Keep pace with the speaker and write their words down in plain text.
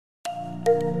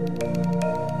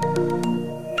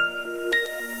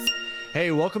Hey,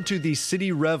 welcome to the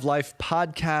City Rev Life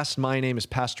podcast. My name is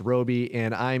Pastor Roby,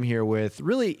 and I'm here with,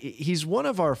 really, he's one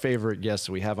of our favorite guests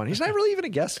that we have on. He's not really even a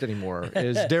guest anymore,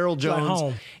 is Daryl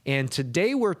Jones. And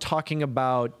today we're talking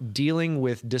about dealing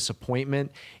with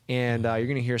disappointment. And you're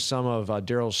going to hear some of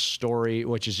Daryl's story,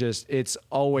 which is just, it's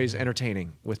always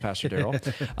entertaining with Pastor Daryl.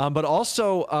 But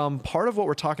also, part of what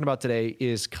we're talking about today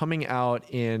is coming out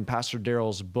in Pastor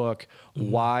Daryl's book,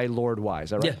 Why, Lord, Why?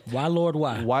 Is that right? Yeah, Why, Lord,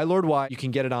 Why? Why, Lord, Why? You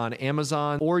can get it on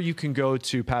Amazon, or you can go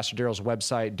to Pastor Daryl's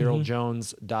website,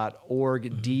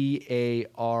 daryljones.org, D-A-R-Y-L.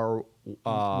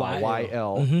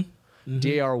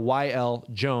 D-A-R-Y-L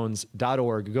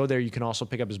Jones.org. Go there. You can also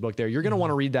pick up his book there. You're going to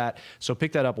want to read that. So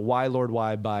pick that up, Why, Lord,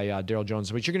 Why by Daryl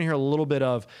Jones. But you're going to hear a little bit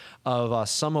of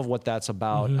some of what that's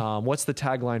about. What's the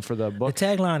tagline for the book? The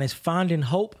tagline is Finding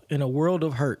Hope in a World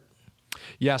of Hurt.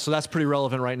 Yeah, so that's pretty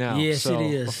relevant right now. Yes, so,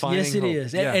 it is. Yes, it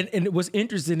is. Yeah. And what's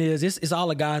interesting is this is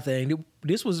all a God thing.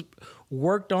 This was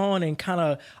worked on and kind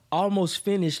of almost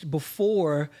finished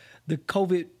before the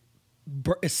COVID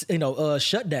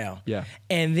shutdown. Yeah.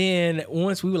 And then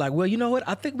once we were like, well, you know what?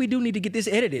 I think we do need to get this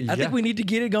edited. I think we need to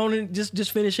get it going and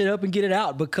just finish it up and get it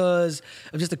out because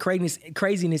of just the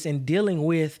craziness and dealing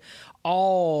with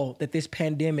all that this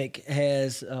pandemic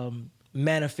has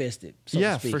manifested. So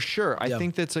to speak. For sure. I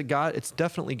think that's it's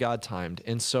definitely God timed.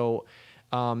 And so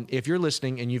if you're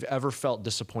listening and you've ever felt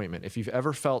disappointment, if you've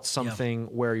ever felt something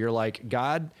where you're like,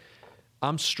 God,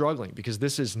 I'm struggling because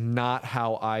this is not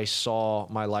how I saw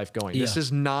my life going. This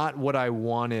is not what I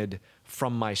wanted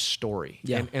from my story.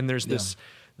 And there's this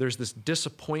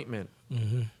disappointment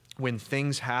when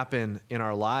things happen in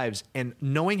our lives, and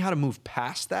knowing how to move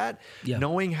past that,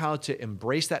 knowing how to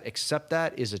embrace that, accept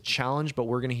that is a challenge. But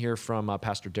we're going to hear from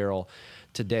Pastor Daryl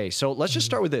today. So let's just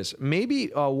start with this.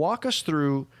 Maybe walk us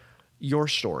through your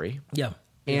story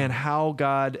and how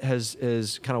God has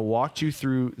kind of walked you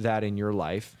through that in your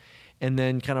life, and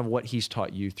then kind of what he's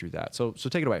taught you through that. So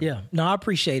take it away. Yeah, no, I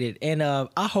appreciate it. And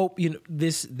I hope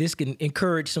this can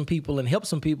encourage some people and help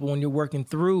some people when you're working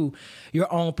through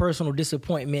your own personal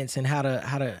disappointments and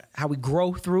how we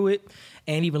grow through it.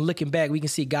 And even looking back, we can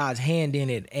see God's hand in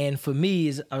it. And for me,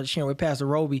 as I was sharing with Pastor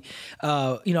Roby,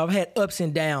 I've had ups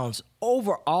and downs.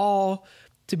 Overall,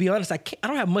 to be honest, I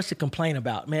don't have much to complain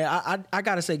about, man. I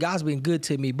got to say God's been good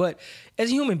to me. But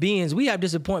as human beings, we have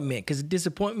disappointment because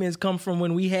disappointments come from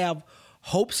when we have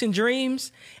hopes and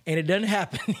dreams and it doesn't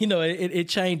happen. It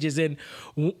changes. And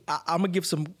I'm going to give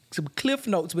some cliff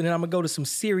notes, but then I'm going to go to some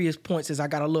serious points as I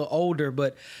got a little older.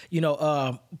 But,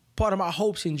 part of my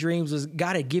hopes and dreams was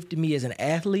God had gifted me as an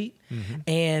athlete.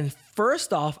 And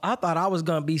first off, I thought I was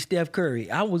going to be Steph Curry.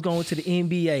 I was going to the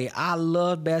NBA. I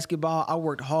loved basketball. I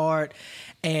worked hard.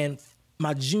 And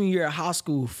my junior year of high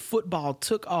school, football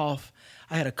took off.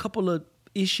 I had a couple of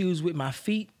issues with my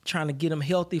feet, trying to get them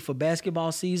healthy for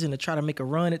basketball season to try to make a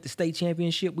run at the state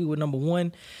championship. We were number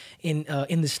one in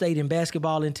the state in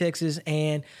basketball in Texas,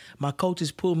 and my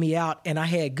coaches pulled me out, and I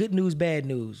had good news, bad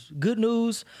news. Good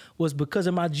news was because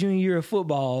of my junior year of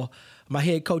football, my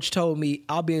head coach told me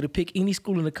I'll be able to pick any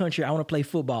school in the country I want to play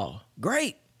football.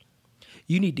 Great.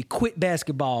 You need to quit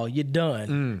basketball. You're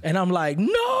done. And I'm like,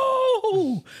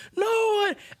 no.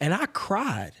 And I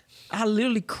cried. I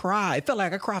literally cried. It felt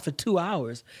like I cried for 2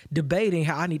 hours debating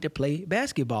how I need to play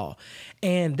basketball.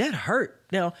 And that hurt.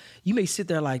 Now, you may sit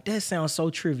there like, that sounds so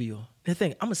trivial. The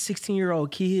thing, I'm a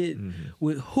 16-year-old kid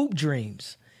with hoop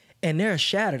dreams, and they're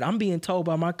shattered. I'm being told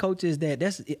by my coaches that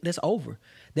that's over.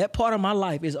 That part of my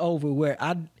life is over where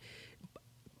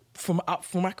from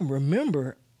I can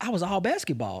remember, I was all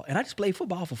basketball, and I just played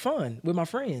football for fun with my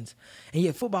friends. And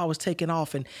yet football was taking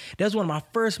off, and that was one of my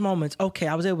first moments. Okay,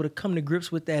 I was able to come to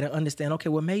grips with that and understand, okay,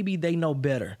 well, maybe they know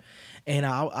better. And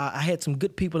I had some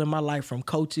good people in my life, from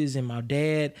coaches and my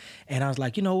dad, and I was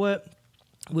like, you know what?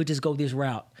 We'll just go this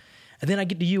route. And then I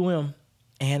get to UM,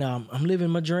 and I'm living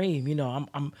my dream.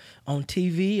 I'm on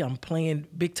TV. I'm playing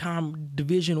big time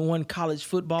Division I college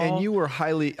football. And you were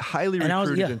highly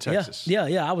recruited in Texas.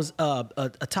 Yeah. I was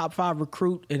a top 5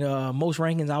 recruit in most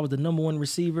rankings. I was the number 1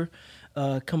 receiver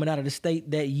coming out of the state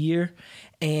that year.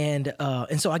 And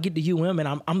so I get to UM,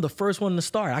 and I'm the first one to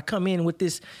start. I come in with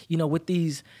this, with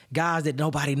these guys that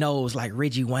nobody knows, like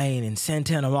Reggie Wayne and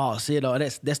Santana Moss.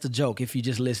 That's the joke if you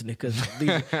just listening, because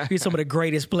these are some of the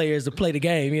greatest players to play the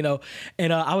game.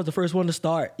 And I was the first one to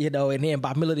start. And then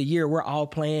by middle of the year, we're all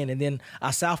playing, and then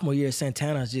our sophomore year,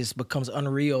 Santana just becomes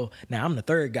unreal. Now I'm the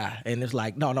third guy, and it's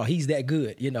like, no, he's that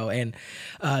good. And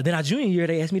then our junior year,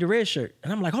 they asked me to redshirt,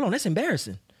 and I'm like, hold on, that's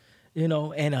embarrassing.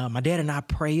 And my dad and I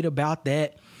prayed about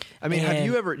that. I mean, have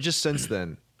you ever, just since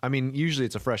then, I mean, usually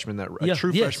it's a freshman a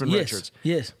true freshman redshirts.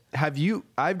 Yes.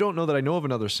 I don't know that I know of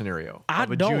another scenario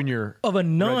of a junior of a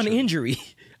non-injury.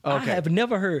 Okay. I have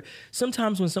never heard.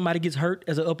 Sometimes when somebody gets hurt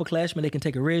as an upperclassman, they can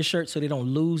take a red shirt so they don't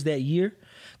lose that year.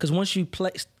 Because once you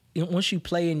play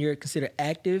and you're considered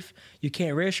active, you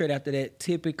can't redshirt after that.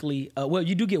 Typically,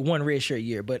 you do get one redshirt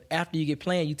year, but after you get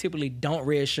playing, you typically don't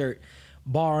redshirt,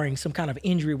 barring some kind of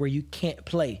injury where you can't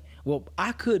play. Well,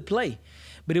 I could play,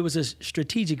 but it was a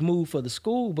strategic move for the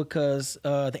school because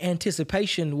the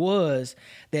anticipation was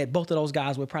that both of those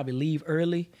guys would probably leave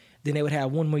early. Then they would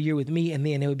have one more year with me, and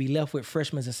then they would be left with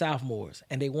freshmen and sophomores.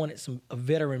 And they wanted a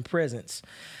veteran presence.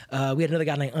 We had another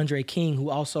guy named Andre King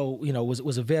who also,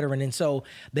 was a veteran, and so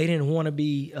they didn't want to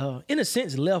be, in a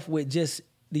sense, left with just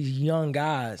these young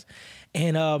guys.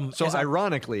 And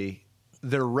ironically,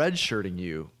 they're redshirting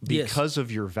you because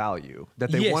of your value.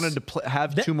 That they wanted to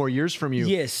have 2 more years from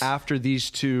you after these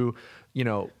two,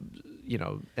 future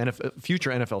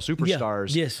NFL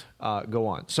superstars go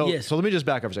on. So let me just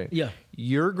back up a second. Yeah.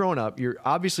 You're growing up. You're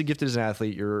obviously gifted as an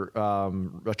athlete. You're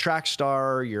a track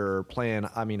star. You're playing,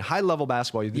 high-level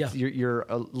basketball. You're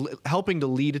helping to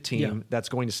lead a team that's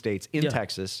going to states in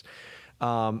Texas.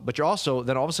 But you're also,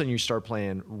 then all of a sudden you start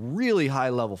playing really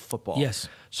high-level football. Yes.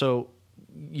 So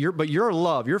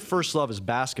your first love is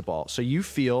basketball. So you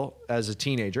feel as a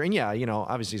teenager, and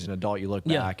obviously as an adult, you look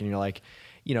back and you're like,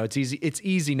 it's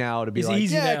easy now to be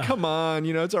come on,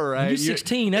 it's all right. You're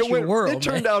 16, that's your world. It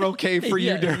turned out okay for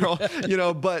you,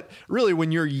 Daryl. But really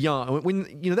when you're young,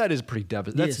 that is pretty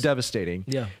devastating.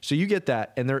 Yeah. So you get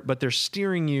that, but they're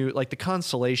steering you, like the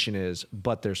consolation is,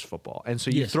 but there's football. And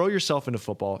so you throw yourself into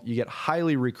football, you get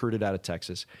highly recruited out of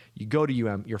Texas, you go to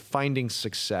UM, you're finding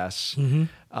success.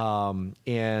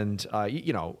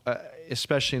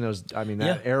 Especially in those,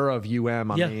 that era of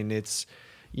UM, it's,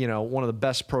 one of the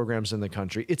best programs in the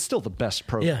country. It's still the best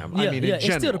program. In general.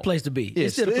 It's still the place to be.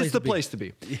 It's the place to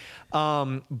be.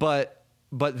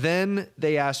 But then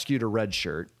they ask you to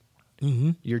redshirt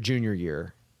your junior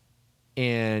year,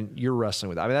 and you're wrestling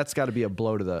with it. That's got to be a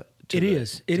blow to the. It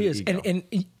is. And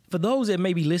for those that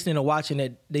may be listening or watching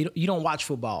that you don't watch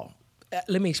football,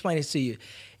 let me explain this to you.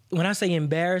 When I say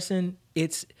embarrassing,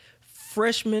 it's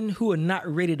freshmen who are not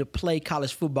ready to play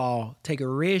college football take a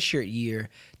redshirt year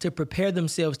to prepare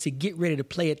themselves to get ready to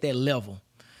play at that level.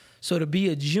 So to be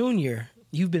a junior,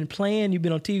 you've been playing, you've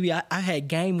been on TV. I had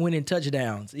game-winning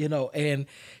touchdowns, and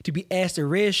to be asked to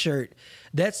redshirt,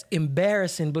 that's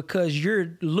embarrassing because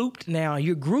you're looped now.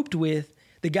 You're grouped with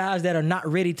the guys that are not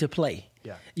ready to play.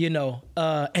 Yeah.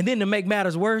 And then to make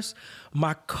matters worse,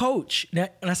 my coach, and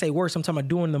I say worse, I'm talking about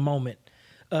during the moment.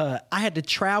 I had to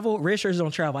travel. Redshirts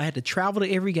don't travel. I had to travel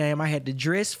to every game. I had to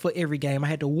dress for every game. I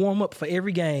had to warm up for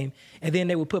every game. And then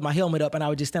they would put my helmet up and I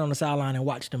would just stand on the sideline and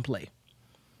watch them play.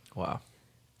 Wow.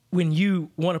 When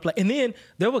you want to play. And then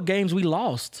there were games we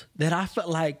lost that I felt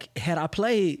like had I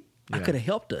played, I could have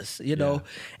helped us,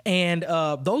 And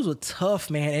those were tough,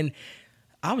 man. And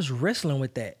I was wrestling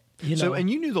with that. So, and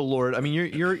you knew the Lord.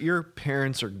 Your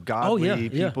parents are godly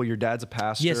people. Your dad's a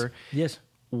pastor. Yes.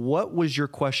 What was your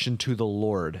question to the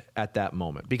Lord at that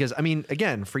moment? Because,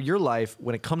 again, for your life,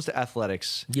 when it comes to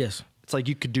athletics, it's like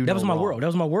you could do that was my wrong. world. That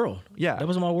was my world. Yeah. That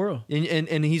was my world.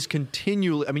 And he's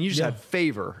continually, you just had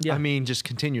favor. Yeah. Just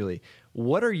continually.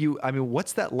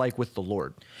 What's that like with the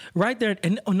Lord? Right there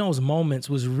in those moments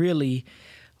was really,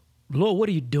 Lord, what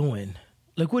are you doing?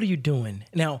 Like, what are you doing?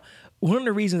 Now, one of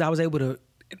the reasons I was able to,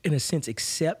 in a sense,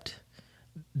 accept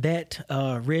that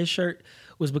red shirt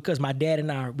was because my dad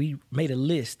and we made a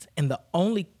list, and the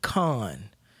only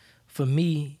con for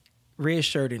me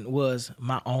redshirting was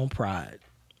my own pride.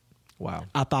 Wow.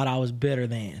 I thought I was better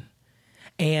than.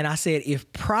 And I said,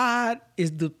 if pride is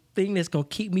the thing that's going to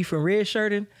keep me from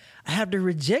redshirting, I have to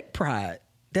reject pride.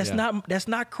 That's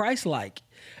not Christ-like.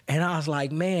 And I was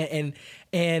like, man,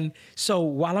 and so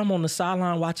while I'm on the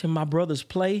sideline watching my brothers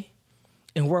play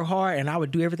and work hard, and I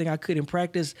would do everything I could in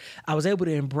practice, I was able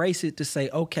to embrace it to say,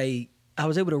 okay, I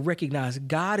was able to recognize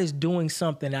God is doing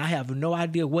something. I have no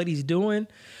idea what he's doing,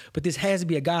 but this has to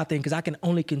be a God thing because I can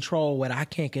only control what I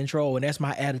can't control, and that's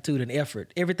my attitude and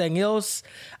effort. Everything else,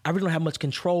 I really don't have much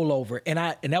control over. And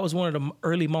that was one of the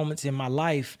early moments in my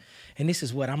life, and this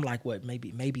is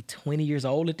maybe 20 years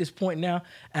old at this point now,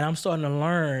 and I'm starting to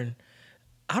learn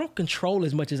I don't control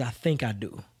as much as I think I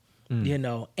do.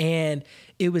 And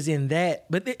it was in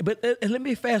that. But let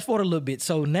me fast forward a little bit.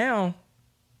 So now,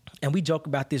 and we joked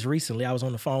about this recently. I was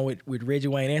on the phone with Reggie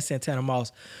Wayne and Santana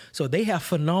Moss. So they have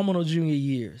phenomenal junior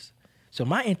years. So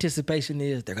my anticipation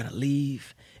is they're going to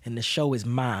leave and the show is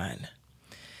mine.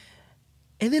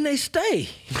 And then they stay.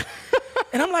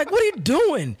 And I'm like, what are you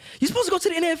doing? You're supposed to go to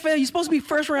the NFL. You're supposed to be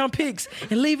first round picks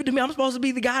and leave it to me. I'm supposed to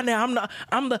be the guy now.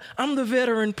 I'm the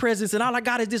veteran presence. And all I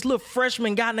got is this little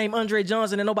freshman guy named Andre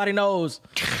Johnson and nobody knows.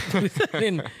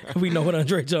 And we know what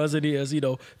Andre Johnson is,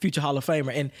 future Hall of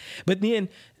Famer. But then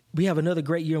we have another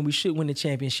great year and we should win the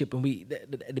championship. And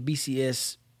the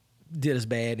BCS did us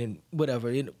bad and whatever.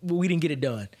 And we didn't get it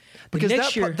done. But because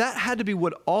next year, that had to be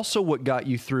what got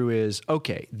you through is,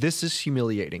 okay, this is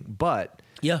humiliating, but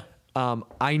yeah.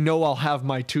 I know I'll have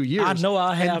my 2 years. I know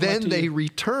I'll have and then my 2 they years.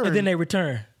 return. And then they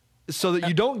return. So that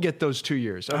you don't get those 2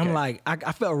 years. Okay. I'm like,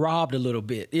 I felt robbed a little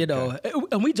bit, Okay.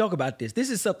 And we joke about this. This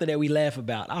is something that we laugh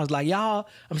about. I was like, y'all,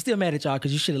 I'm still mad at y'all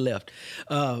because you should have left.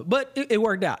 But it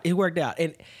worked out. It worked out.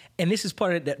 And this is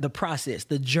part of the process,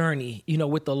 the journey,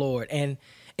 with the Lord. And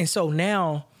so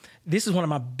now, this is one of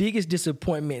my biggest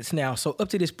disappointments now. So up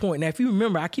to this point, now if you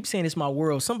remember, I keep saying it's my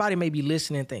world. Somebody may be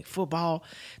listening and think football,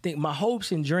 think my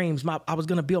hopes and dreams, I was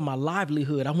going to build my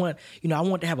livelihood. I want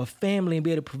to have a family and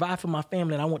be able to provide for my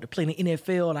family. And I want to play in the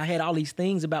NFL. And I had all these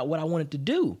things about what I wanted to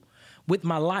do with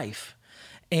my life.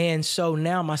 And so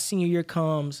now my senior year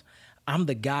comes, I'm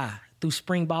the guy. Through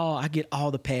spring ball, I get all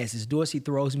the passes. Dorsey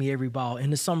throws me every ball. In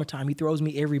the summertime, he throws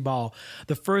me every ball.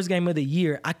 The first game of the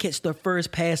year, I catch the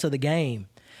first pass of the game.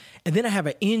 And then I have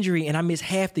an injury and I miss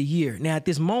half the year. Now at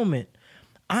this moment,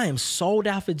 I am sold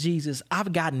out for Jesus.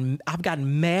 I've gotten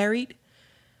married.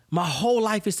 My whole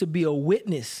life is to be a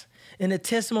witness and a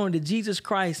testimony to Jesus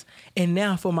Christ. And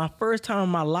now for my first time in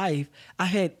my life, I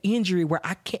had injury where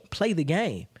I can't play the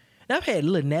game. Now I've had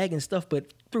little nagging stuff,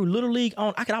 but through Little League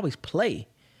on, I could always play.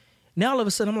 Now all of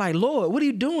a sudden I'm like, Lord, what are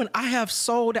you doing?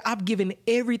 I've given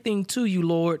everything to you,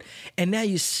 Lord. And now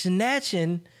you're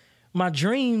snatching my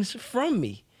dreams from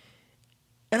me.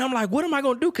 And I'm like, what am I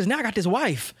going to do? Because now I got this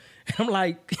wife. And I'm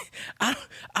like, I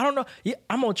don't know. Yeah,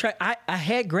 I'm on track. I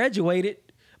had graduated,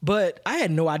 but I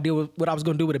had no idea what I was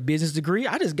going to do with a business degree.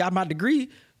 I just got my degree.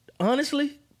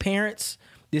 Honestly, parents,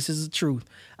 this is the truth.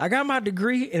 I got my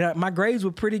degree and my grades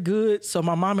were pretty good, so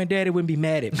my mom and daddy wouldn't be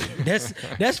mad at me.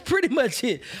 That's pretty much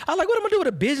it. I was like, what am I going to do with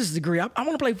a business degree? I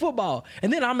want to play football.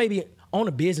 And then I maybe own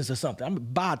a business or something. I'm going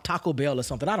to buy a Taco Bell or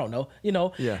something. I don't know,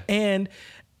 Yeah. And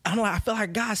I'm like, I feel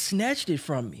like God snatched it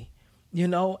from me,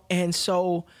 And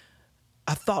so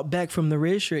I thought back from the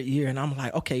redshirt year and I'm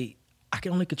like, okay, I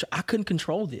couldn't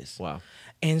control this. Wow.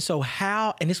 And so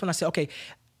and this when I said, okay,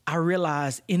 I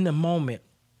realized in the moment,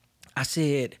 I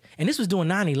said, and this was during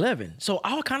 9/11. So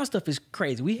all kind of stuff is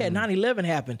crazy. We had 9/11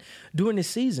 happen during this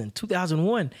season,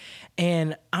 2001.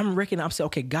 And I'm saying,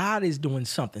 okay, God is doing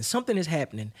something. Something is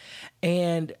happening.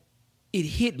 And it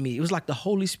hit me. It was like the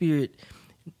Holy Spirit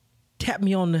tapped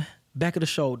me on the back of the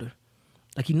shoulder,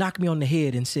 like he knocked me on the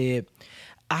head and said,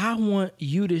 I want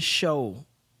you to show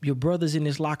your brothers in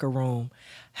this locker room,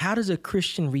 how does a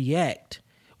Christian react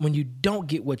when you don't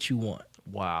get what you want?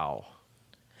 Wow.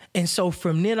 And so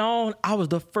from then on, I was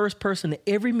the first person at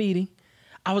every meeting.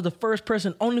 I was the first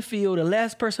person on the field, the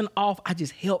last person off. I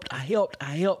just helped. I helped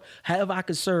however I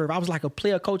could serve. I was like a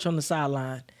player coach on the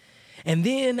sideline. And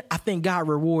then I think God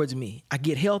rewards me. I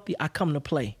get healthy. I come to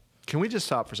play. Can we just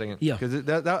stop for a second? Yeah. Because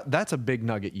that's a big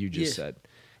nugget you just said.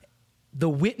 The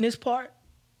witness part,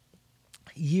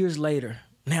 years later,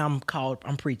 now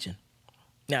I'm preaching.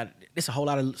 Now, there's a whole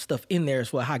lot of stuff in there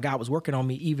as well, how God was working on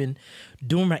me even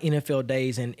during my NFL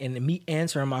days and me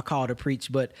answering my call to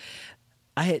preach. But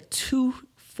I had two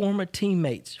former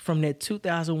teammates from that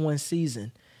 2001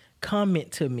 season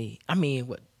comment to me,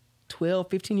 12,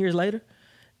 15 years later?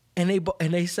 And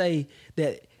they say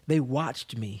that they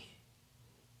watched me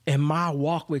and my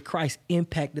walk with Christ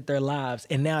impacted their lives.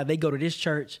 And now they go to this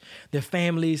church, their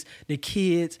families, their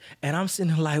kids, and I'm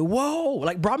sitting there like, whoa,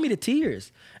 like brought me to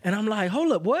tears. And I'm like,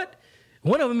 hold up, what?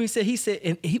 One of them,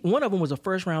 one of them was a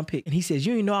first round pick. And he says,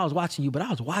 you didn't know I was watching you, but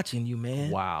I was watching you, man.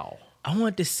 Wow. I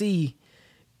wanted to see,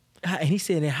 and he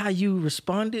said, and how you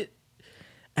responded.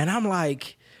 And I'm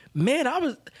like, man, I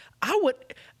was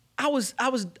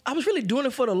really doing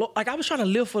it for the Lord. Like I was trying to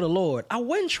live for the Lord. I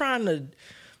wasn't trying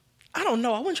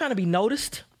to be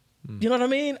noticed. You know what I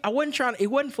mean? It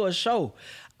wasn't for a show.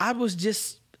 I was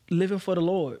just living for the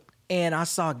Lord. And I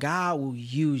saw God will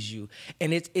use you.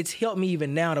 And it's helped me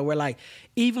even now to where like,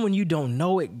 even when you don't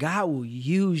know it, God will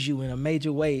use you in a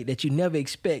major way that you never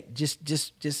expect.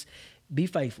 Just be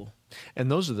faithful.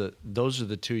 And those are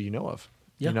the two you know of.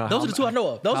 Yeah, you know, those are the two I know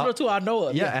of. Those are the two I know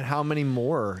of. Yeah, and how many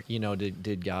more,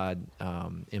 did God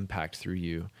impact through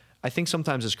you? I think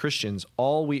sometimes as Christians,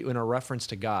 in a reference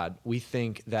to God, we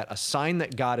think that a sign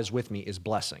that God is with me is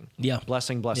blessing. Yeah.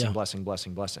 Blessing.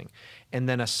 And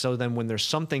then then when there's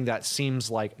something that seems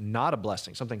like not a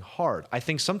blessing, something hard, I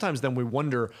think sometimes then we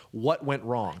wonder what went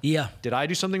wrong. Yeah. Did I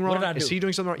do something wrong? What did I do? Is he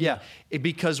doing something wrong? Yeah.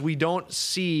 Because we don't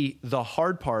see the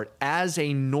hard part as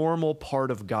a normal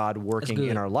part of God working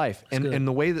in our life. And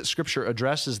the way that Scripture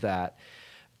addresses that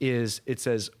is it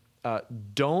says,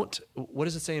 what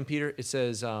does it say in Peter? It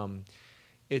says,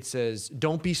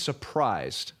 don't be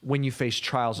surprised when you face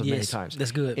trials of many times.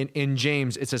 That's good. In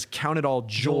James, it says, count it all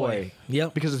joy.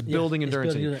 Yep. Because it's building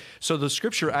endurance. Building. So the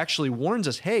Scripture actually warns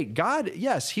us, hey, God,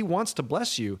 yes, he wants to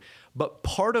bless you, but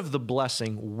part of the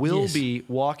blessing will be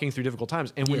walking through difficult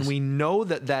times. And when we know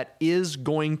that that is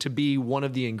going to be one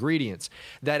of the ingredients,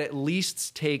 that at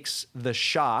least takes the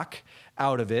shock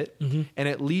out of it, and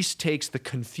at least takes the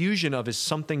confusion of, is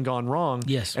something gone wrong?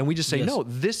 Yes. And we just say, no,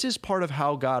 this is part of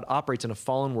how God operates in a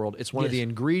fallen world. It's one of the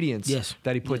ingredients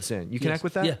that he puts in. You connect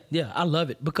with that? Yeah, I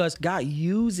love it, because God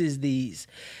uses these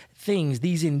things,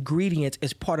 these ingredients,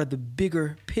 as part of the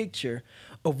bigger picture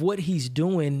of what he's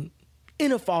doing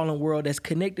in a fallen world that's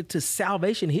connected to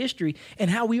salvation history and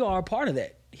how we are a part of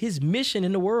that. His mission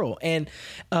in the world. And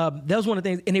that was one of the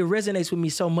things, and it resonates with me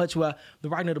so much while the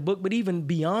writing of the book, but even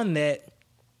beyond that,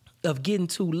 of getting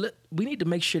to, we need to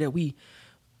make sure that we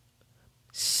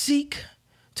seek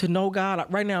to know God.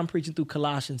 Right now I'm preaching through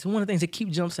Colossians, and one of the things that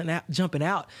keep jumping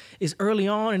out is early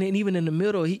on, and then even in the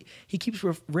middle, he keeps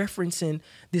referencing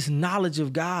this knowledge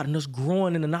of God and us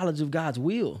growing in the knowledge of God's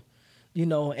will,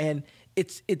 and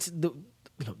it's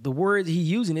the word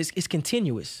he's using is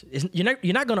continuous.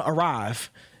 You're not going to arrive.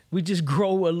 We just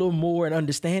grow a little more in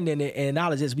understanding and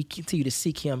knowledge as we continue to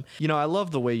seek him. I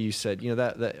love the way you said,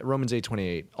 that Romans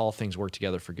 8:28, all things work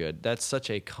together for good. That's such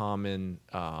a common,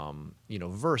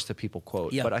 verse that people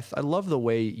quote. Yeah. But I love the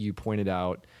way you pointed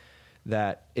out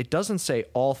that it doesn't say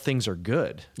all things are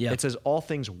good. Yeah. It says all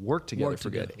things work together for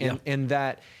good. And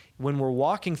that when we're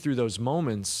walking through those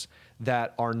moments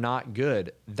that are not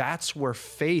good, that's where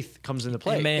faith comes into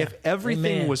play. Amen. If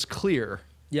everything was clear,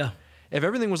 if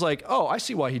everything was like, oh, I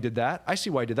see why he did that,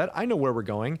 I know where we're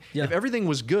going. If everything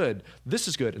was good, this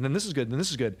is good, and then this is good, and then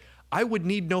this is good, I would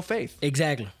need no faith.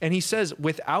 Exactly. And he says,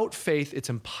 without faith, it's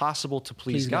impossible to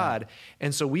please God.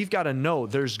 And so we've got to know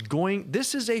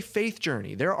this is a faith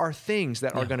journey. There are things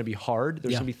that are going to be hard.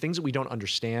 There's going to be things that we don't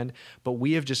understand, but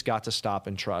we have just got to stop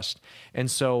and trust.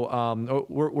 And so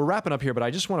we're wrapping up here, but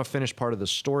I just want to finish part of the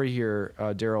story here,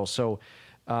 Daryl. So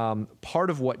part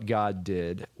of what God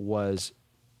did was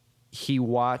he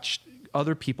watched,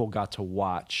 other people got to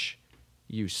watch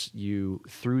you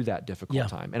through that difficult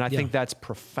time. And I think that's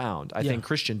profound. I think,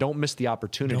 Christian, don't miss the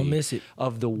opportunity Don't miss it.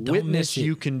 of the witness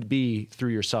you can be through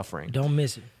your suffering. Don't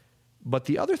miss it. But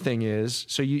the other thing is,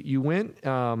 so you went,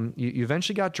 you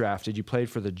eventually got drafted. You played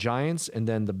for the Giants and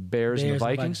then the Bears and the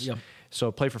Vikings.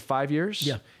 So played for 5 years.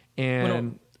 Yeah.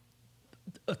 And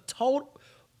a total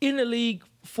in the league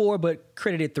 4, but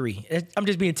credited 3. I'm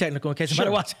just being technical in case somebody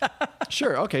watch.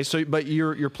 Sure. Okay. So, but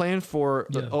you're playing for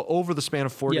over the span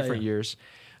of 4 different years.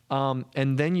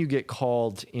 And then you get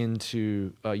called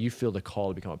into, you feel the call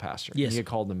to become a pastor. Yes. You get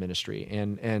called in the ministry.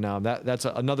 And that's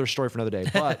another story for another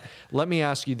day. But let me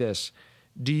ask you this.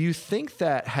 Do you think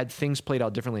that had things played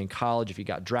out differently in college, if you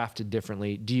got drafted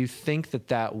differently, do you think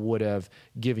that would have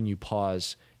given you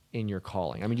pause in your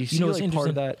calling? I mean, do you see like part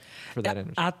of that for that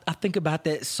energy? I think about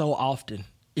that so often.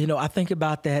 I think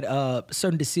about that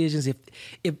certain decisions,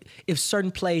 if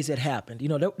certain plays had happened.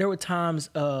 There were times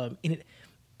I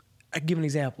give an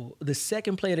example. The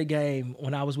second play of the game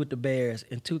when I was with the Bears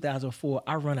in 2004,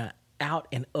 I run an out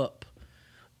and up.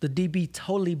 The DB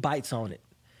totally bites on it.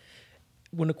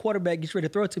 When the quarterback gets ready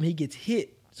to throw it to him, he gets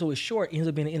hit. So it's short, ends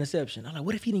up being an interception. I'm like,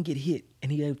 what if he didn't get hit and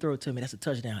he didn't throw it to me? That's a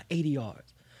touchdown, 80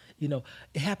 yards.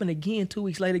 It happened again 2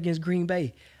 weeks later against Green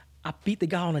Bay. I beat the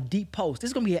guy on a deep post. This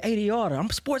is going to be an 80-yarder. I'm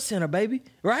Sports Center, baby,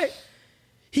 right?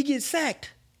 He gets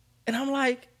sacked. And I'm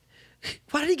like,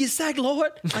 why did he get sacked,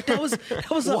 Lord? Like that was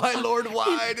why, Lord?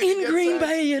 Why did he get Green sacked?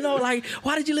 Bay? Like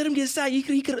why did you let him get sacked?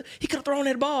 He could have thrown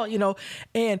that ball,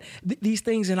 And these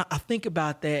things, and I think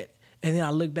about that, and then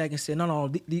I look back and say,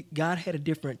 no, God had a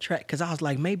different track, because I was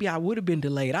like, maybe I would have been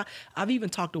delayed. I've even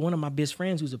talked to one of my best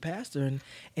friends who's a pastor,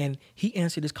 and he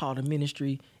answered his call to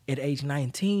ministry at age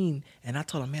 19, and I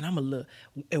told him, man,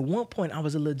 at one point I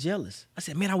was a little jealous. I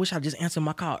said, man, I wish I just answered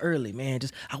my call early, man.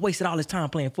 I wasted all this time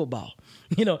playing football,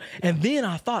 And then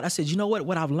I said, you know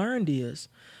what I've learned is,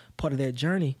 part of that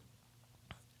journey,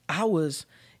 I was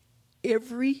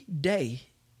every day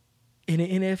in the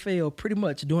NFL pretty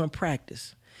much doing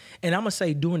practice, And I'm going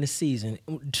to say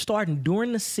starting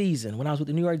during the season, when I was with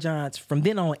the New York Giants, from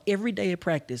then on, every day at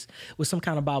practice was some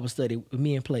kind of Bible study with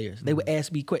me and players. They would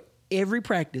ask me every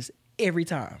practice, every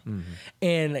time.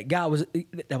 And that was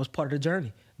part of the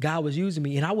journey. God was using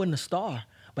me, and I wasn't a star,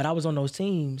 but I was on those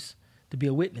teams to be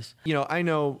a witness. I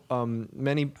know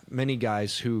many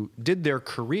guys who did their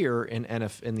career in the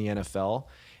NFL,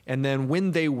 and then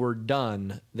when they were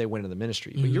done, they went into the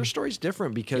ministry. But your story's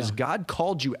different because God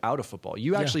called you out of football.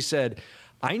 You actually said,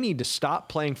 I need to stop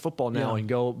playing football now and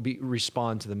go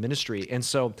respond to the ministry. And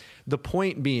so the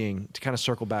point being, to kind of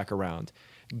circle back around,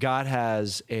 God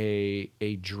has a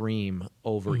dream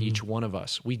over each one of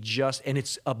us. And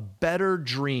it's a better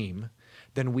dream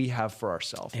than we have for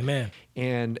ourselves. Amen.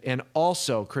 And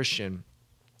also, Christian,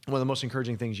 one of the most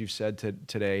encouraging things you've said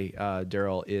today,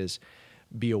 Daryl, is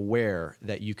be aware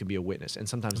that you can be a witness, and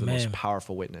sometimes the most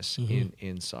powerful witness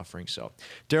in suffering. So,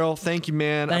 Daryl, thank you,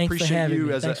 man. I appreciate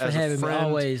you as a friend. Me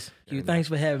always. Thanks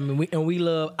for having me.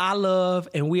 And I love,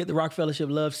 and we at the Rock Fellowship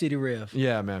love City Rev.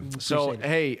 Yeah, man. So,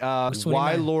 hey,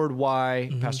 Why Lord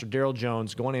Why, Pastor Daryl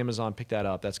Jones, go on Amazon, pick that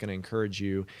up. That's going to encourage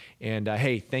you. And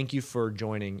hey, thank you for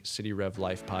joining City Rev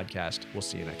Life podcast. We'll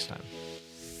see you next time.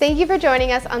 Thank you for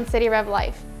joining us on City Rev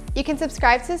Life. You can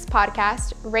subscribe to this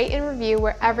podcast, rate and review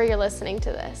wherever you're listening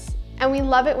to this. And we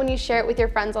love it when you share it with your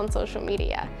friends on social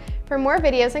media. For more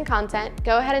videos and content,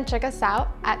 go ahead and check us out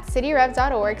at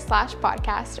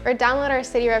cityrev.org/podcast or download our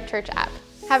City Rev Church app.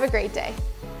 Have a great day.